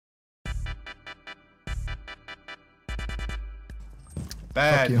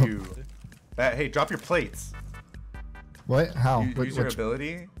Bad you. Bad. Hey, drop your plates. What? How? Use your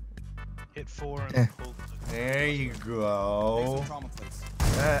ability. Hit 4 and hold. There you go.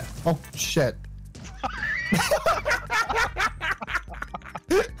 Oh shit.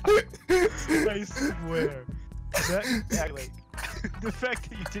 I swear. The fact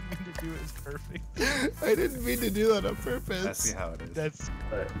that you didn't mean to do it is perfect. I didn't mean to do that on purpose. I see how it is.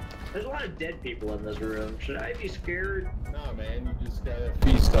 There's a lot of dead people in this room. Should I be scared? Nah, man, you just gotta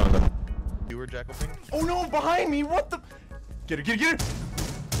feast on them. You were Jackalping? Oh no, behind me! What the? Get it, get it, get it!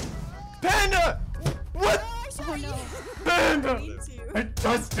 Panda! What? Oh no. Panda! I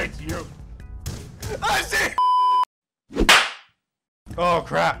trusted you! I see! Oh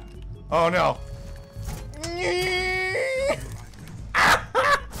crap! Oh no!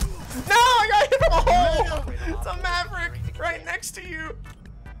 No, I got hit from a hole! It's a Maverick right next to you!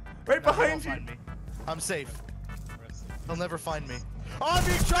 Right behind you! I'm safe. He'll never find me. Oh, I'm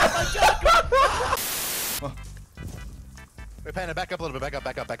being shot by Jackal! Wait, Panda, back up a little bit. Back up,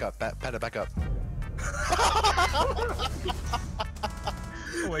 back up, back up. Panda, back up.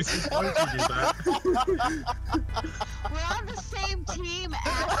 Wait, why did you do that? We're on the same team,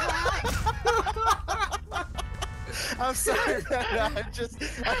 Aflac. I'm sorry, Panda.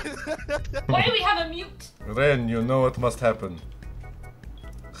 Why do we have a mute? Ren, you know what must happen.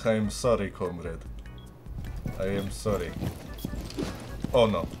 I am sorry, comrade. I am sorry. Oh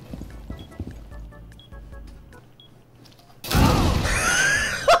no.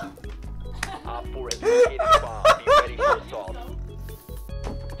 Op 4 has located a bomb. Be ready for assault.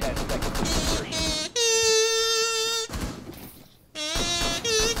 10 seconds to insertion. 5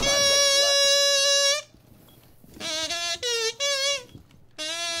 seconds left.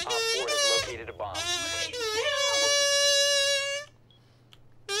 Op 4 has located a bomb.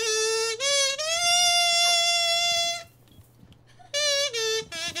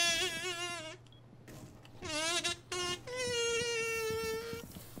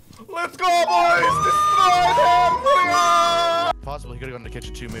 Let's go, boys! Destroy them! Possible he could have gone to the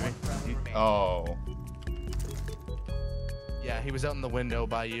kitchen too, maybe. Oh. Yeah, he was out in the window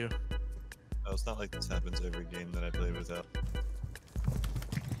by you. Oh, it's not like this happens every game that I play without.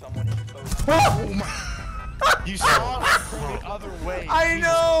 Someone exposed. Oh my! You saw him from the other way. I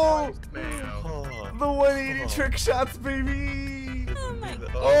know! Oh, The 180 trick shots, baby!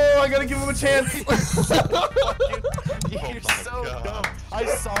 oh, Oh, I gotta give him a chance! You're so dumb. I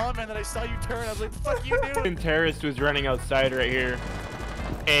saw him and then I saw you turn. I was like, "Fuck you, dude." Terrorist was running outside right here,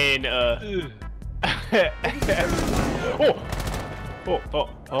 and oh,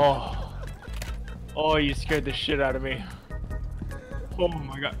 you scared the shit out of me. Oh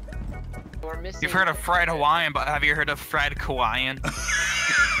my god. You've heard of fried Hawaiian, but have you heard of fried Hawaiian?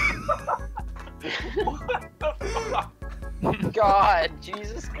 God,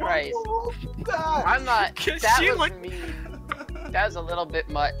 Jesus Christ. I'm not. That was mean. That was a little bit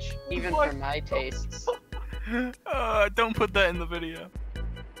much, even for my tastes. Don't put that in the video.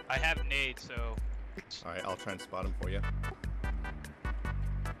 I have nade, so. Alright, I'll try and spot him for you.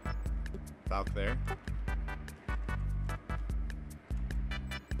 Valk there.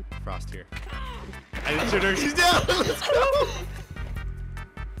 Frost here. I didn't shoot her. She's down! Let's go!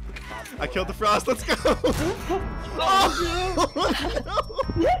 I killed the Frost. Let's go! Oh,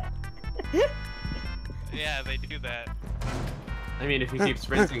 no. Yeah, they do that. I mean, if you keep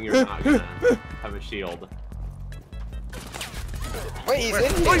sprinting, you're not gonna have a shield. Wait, he's in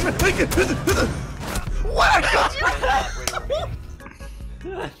here! What? I got you!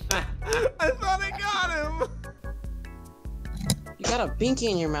 I thought I got him! You got a binky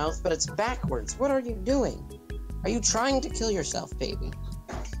in your mouth, but it's backwards. What are you doing? Are you trying to kill yourself, baby?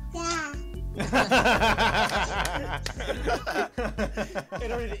 Yeah. I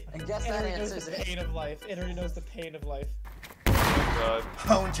guess that answers it. Pain of life. It already knows the pain of life.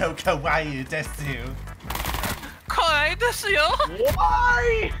 Honcho kawaii desu. Kawaii desu yo?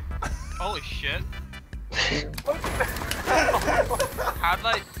 Why? Holy shit. How'd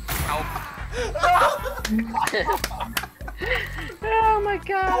I help? Oh my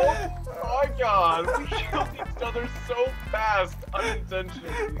god! Oh my god! We killed each other so fast,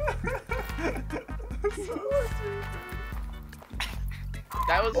 unintentionally.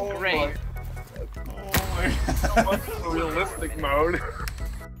 That was great. Oh my god. Much realistic mode.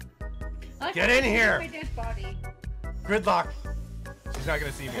 Get in here! My dead body. Gridlock. She's not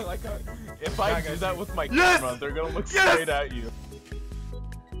gonna see me. If I do that with my camera, they're gonna look straight at you.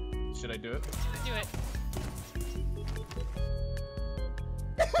 Should I do it? Do it.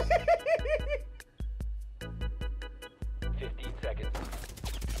 15 seconds.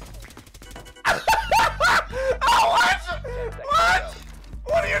 Oh, what? What?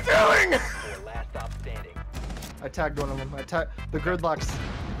 tagged one of them. The gridlock's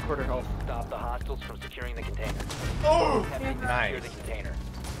quarter health. Stop the hostiles from securing the container. Oh! Nice. Secure the container.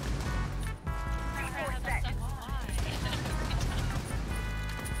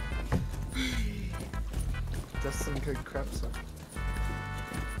 That's some good crap stuff.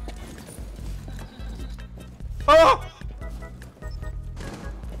 Oh!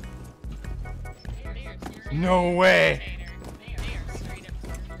 No way!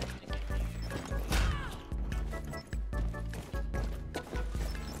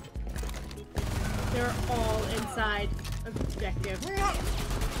 They're all inside objective.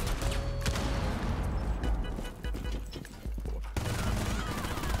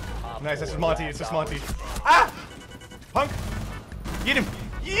 Nice, that's just Monty, it's just Monty. Ah! Punk! Get him!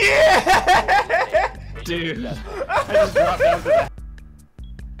 Yeah! Dude. I just dropped down to that.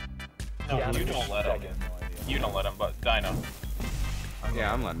 No, you don't let him. You don't let him, but Dino.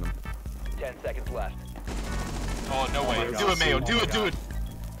 Yeah, I'm letting him. 10 seconds left. Oh, no way. Do it, Mayo. Do it, do it.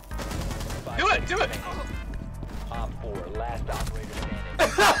 Do it, do it! Op 4, last operator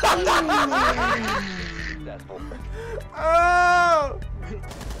standing. Successful. Oh!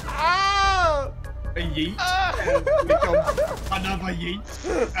 Oh! A yeet. Another yeet.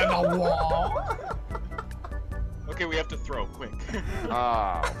 And a wall. Okay, we have to throw, quick.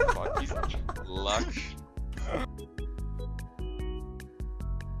 Ah, fuck. Luck.